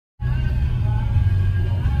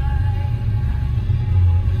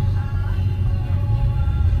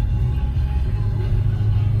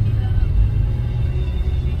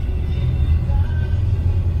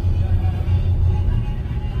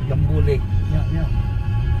Yan.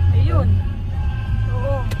 Ayun.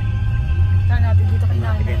 Oo. Saan natin dito kay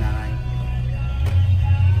nanay? Kay nanay.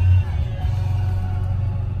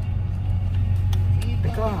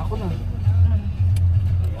 Teka, ako na.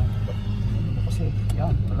 Ayan. Kasi,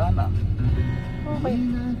 yan, wala na. Okay.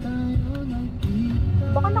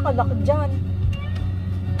 Baka nakalock dyan.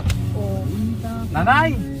 Oh.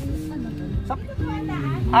 Nanay!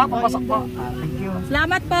 Papasok po. Thank you.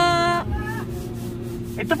 Salamat po!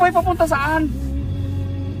 Ito po ay papunta saan?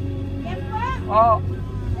 Yan po. Oo.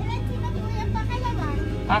 Diretso na po yan pa Kalawan.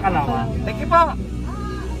 Kalawan. Thank you po.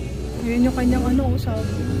 Yun yung kanyang ano, sabi.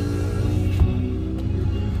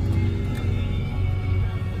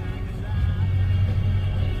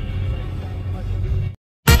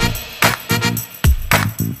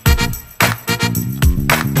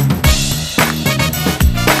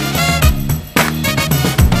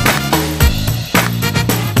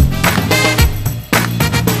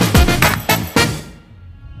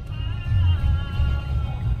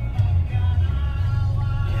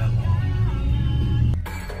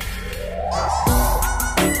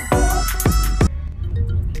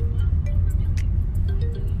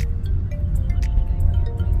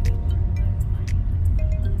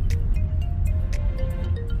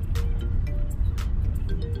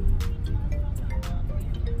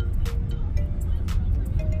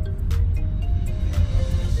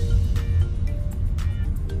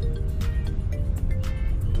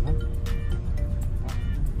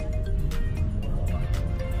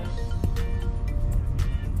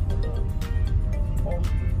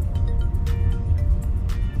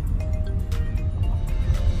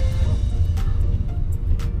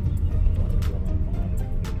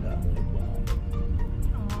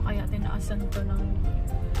 Santo ng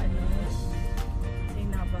ano,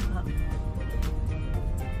 sinabaha.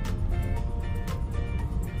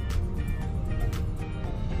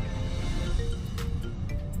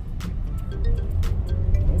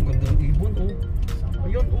 Oh, ganda ng ibon, oh.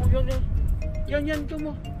 Ayun, oh, yun. Yan,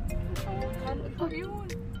 mo. Ano ito yun?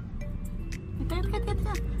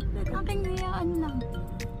 Ito. Aking niyaan lang.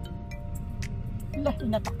 Wala,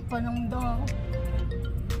 inatakpan ng daw.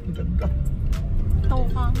 Ganda.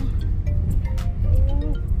 Tawang.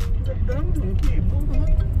 Ganda ng ibon.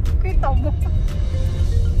 Kita mo.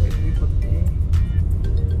 Lipat eh.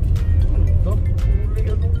 Ano? Kulay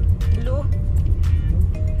ano? Blue.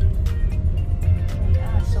 May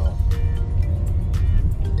aso.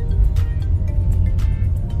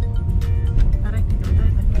 Aray, ito.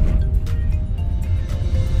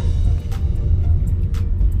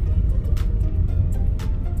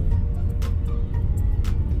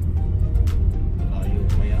 Layo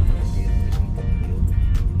kaya. Isang Pablo.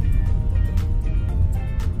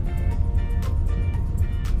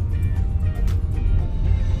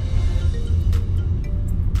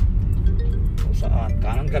 Saan?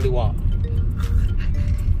 Kanang kaliwa.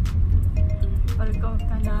 Palgaw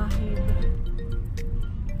Talahib.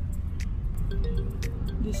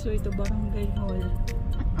 Diso ito Barangay Hall.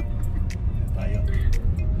 Tayo.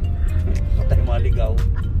 Tayo maligaw.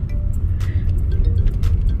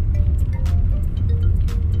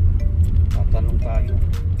 Tatanong tayo.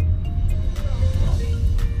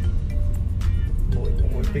 Boy,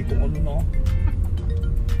 kung ano no?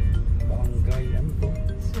 Barangay, ano to?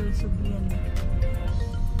 Sulsubian.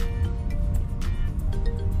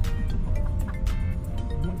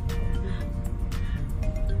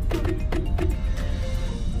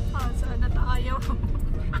 Saan na tayo?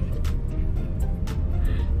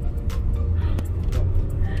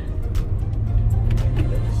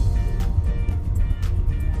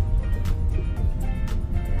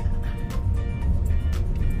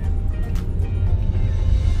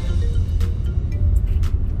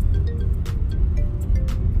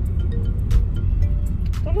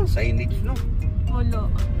 Signage no?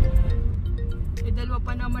 Wala. Dalawa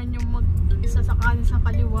pa naman yung isa sa kanan sa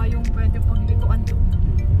kaliwa yung pwede paglikuan doon.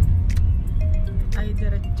 Ay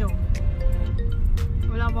diretso.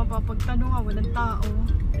 Wala pa papagtanong, walang tao.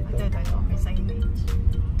 Ito, may signage.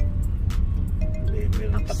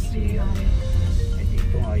 Meron taxi yan. Eh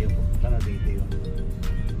dito nga yun. Punta na dito yun.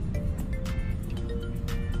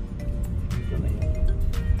 Dito na yun.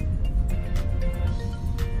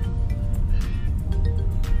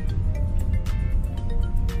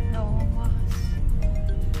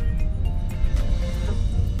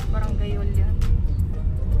 Barangay Hall yan.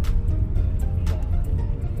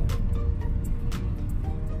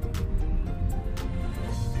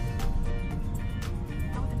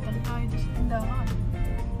 Takot tayo doon sa tindahan.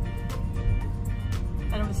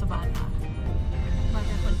 Alam mo sa bata.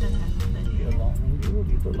 Bata punta na.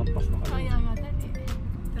 Dito lampas na kami. Kaya nga dali.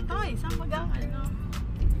 Tatay, saan mag-aangal no?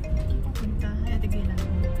 Puntahan.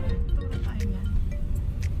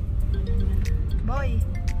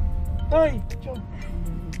 Ay! Tiyo.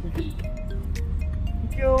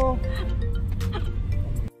 Thank you.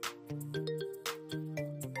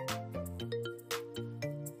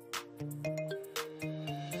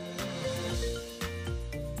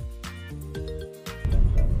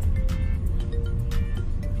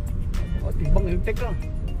 Oh, timbang yung teka.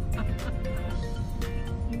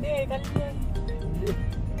 Hindi, kalyan.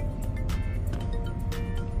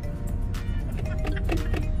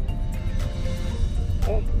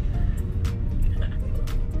 Oh.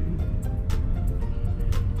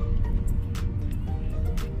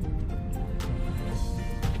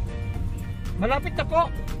 Malapit na po.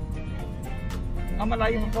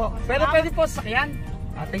 Malayo po. Pero pwede po sakyan.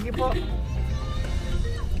 Thank you po.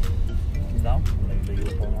 Ilaw. Layo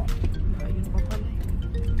po nga. Ayun pa pala.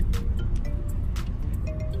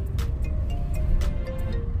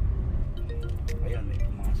 Ayan, may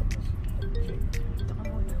pumasok na. Ito ka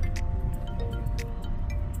muna.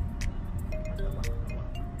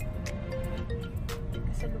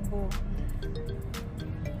 Kasalubong.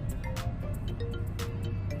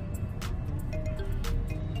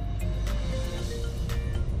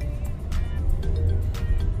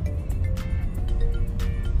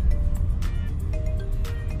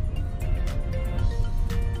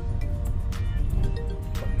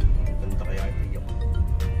 Ganda kaya ito yung.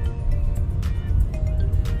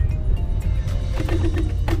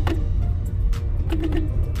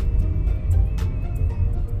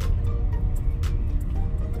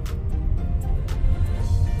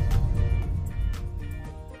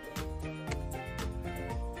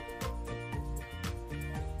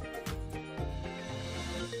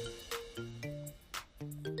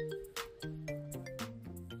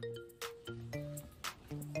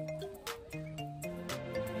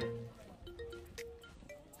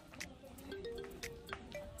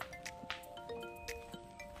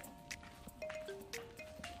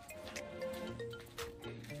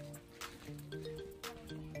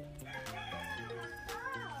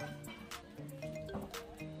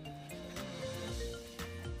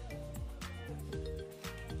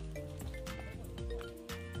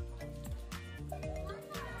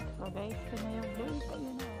 So guys, ito na yung date.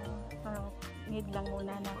 Ayun na. Need lang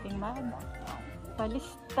muna natin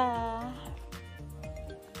palista.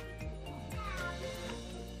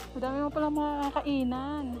 Madami mo pala mga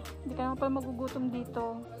kakainan. Hindi ka naman pala magugutom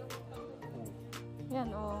dito.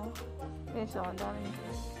 Yan o. Yes o, dami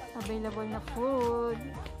available na food.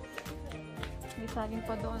 May saging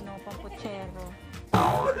pa doon o, pampuchero.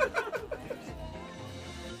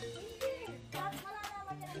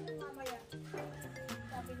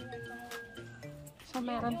 So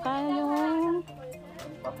meron tayong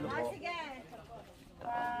Pablo po.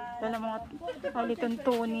 dala mga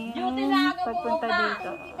halituntunin pagpunta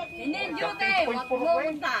dito. Hindi, duty. Huwag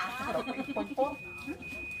pumunta.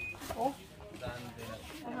 Oh.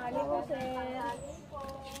 Tanghali po, sir.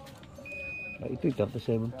 Ito'y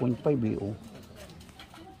 37.5 eh, oh.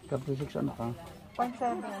 36 ano ka?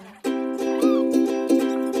 0.7.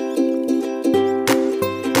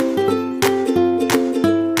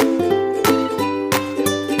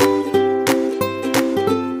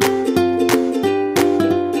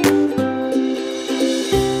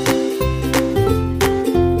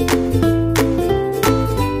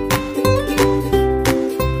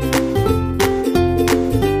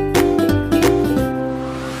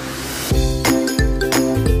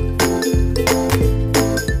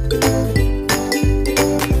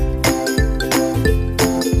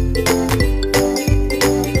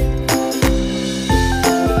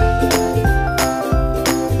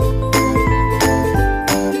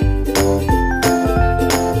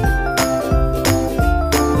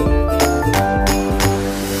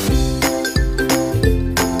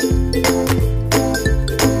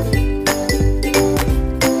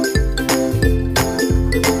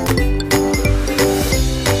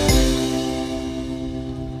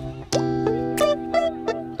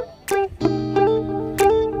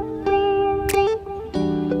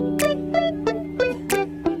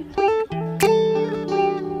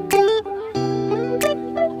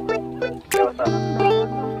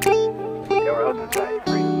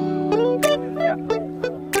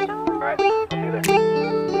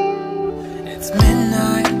 It's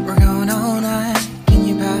midnight, we're going all night. Can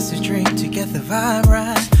you pass a drink to get the vibe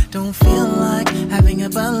right? Don't feel like having a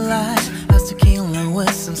Bud Light. How's tequila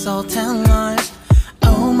with some salt and lime?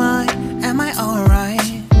 Oh my, am I alright?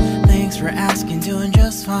 Thanks for asking, doing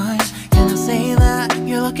just fine. Can I say that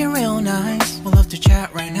you're looking real nice? We'll love to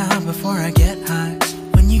chat right now before I get high.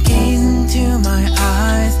 When you gaze into my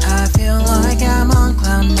eyes, I feel like I'm on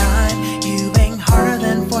cloud nine. You bang harder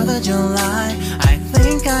than 4th of July. I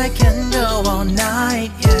think I can go all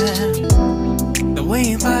night, yeah.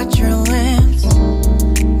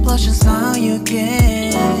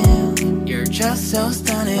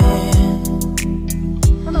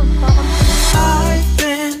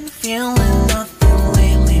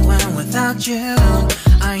 about you.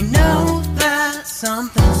 I know that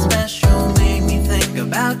something special made me think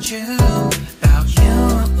about you. About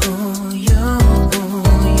you, you,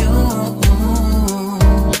 you.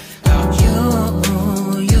 About you,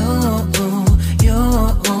 you, you.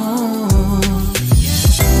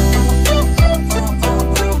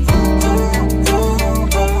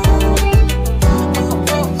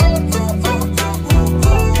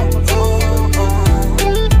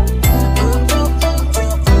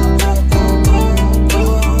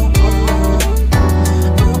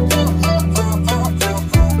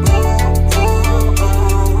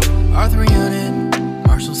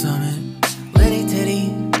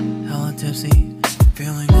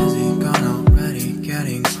 Feeling dizzy, gone already,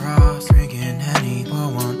 getting cross, drinking Henny, pour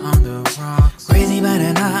one on the rocks. Crazy but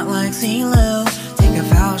not like CeeLo. Take a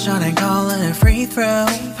foul shot and call it a free throw.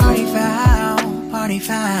 Party foul,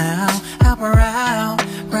 help her out,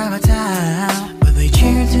 grab a towel. But they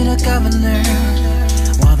cheered to the governor,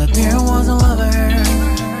 while the beer was a lover.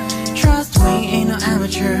 Trust we ain't no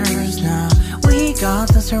amateurs, nah, we got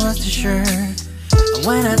this to rest assured.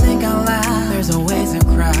 When I think out loud, there's always a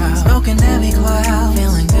crowd, smoking heavy cloud,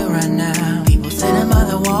 feeling good right now. People sitting by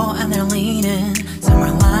the wall and they're leaning, some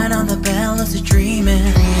are lying on the bed, lucid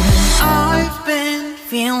dreaming. I've been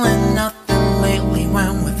feeling nothing lately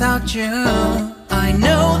when without you. I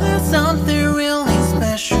know that something really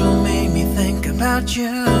special made me think about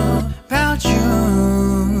you, about you.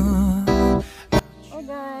 Hey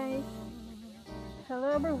guys, hello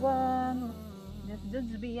everyone. This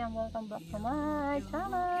is B and welcome back to my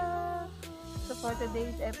channel. So for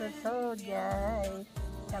today's episode guys,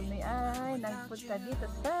 kami ay nagpunta dito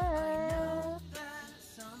sa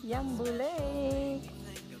Yambo Lake.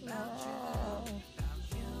 Wow,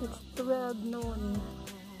 it's 12 noon.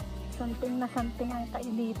 Something na something ang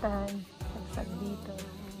kainitan. Sagsag dito,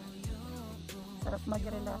 sarap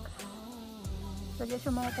mag-relax. So guys,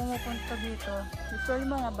 yung mga pumupunta dito, usually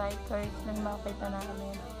mga bikers nang makita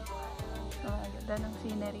namin. Ganda ng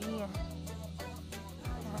scenery,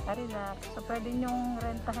 nakaka-relax. So pwede nyong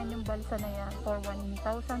rentahan yung balsa na yan for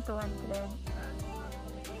 1,200.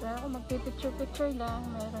 So ako magpipicture-picture lang,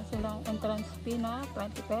 meron silang entrance fee na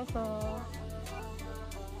 20 pesos.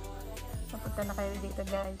 So punta na kayo dito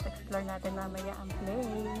guys, explore natin mamaya ang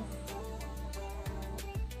place.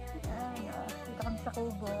 Ayan, dito kami sa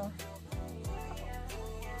kubo,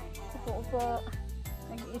 upo-upo,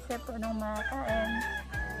 nag-iisip anong makakain.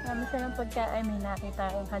 Marami silang pagkain, may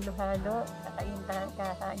nakita yung halo-halo.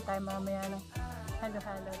 Kakain tayo mamaya ng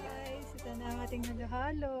halo-halo guys. Ito na ang ating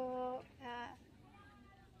halo-halo.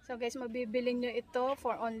 So guys, mabibiling nyo ito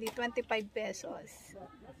for only 25 pesos.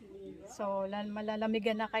 So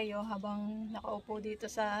malalamigan na kayo habang nakaupo dito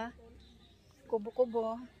sa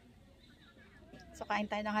kubo-kubo. So kain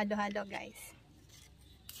tayo ng halo-halo guys.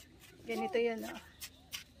 Ganito yun, oh.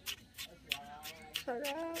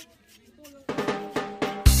 Sarap.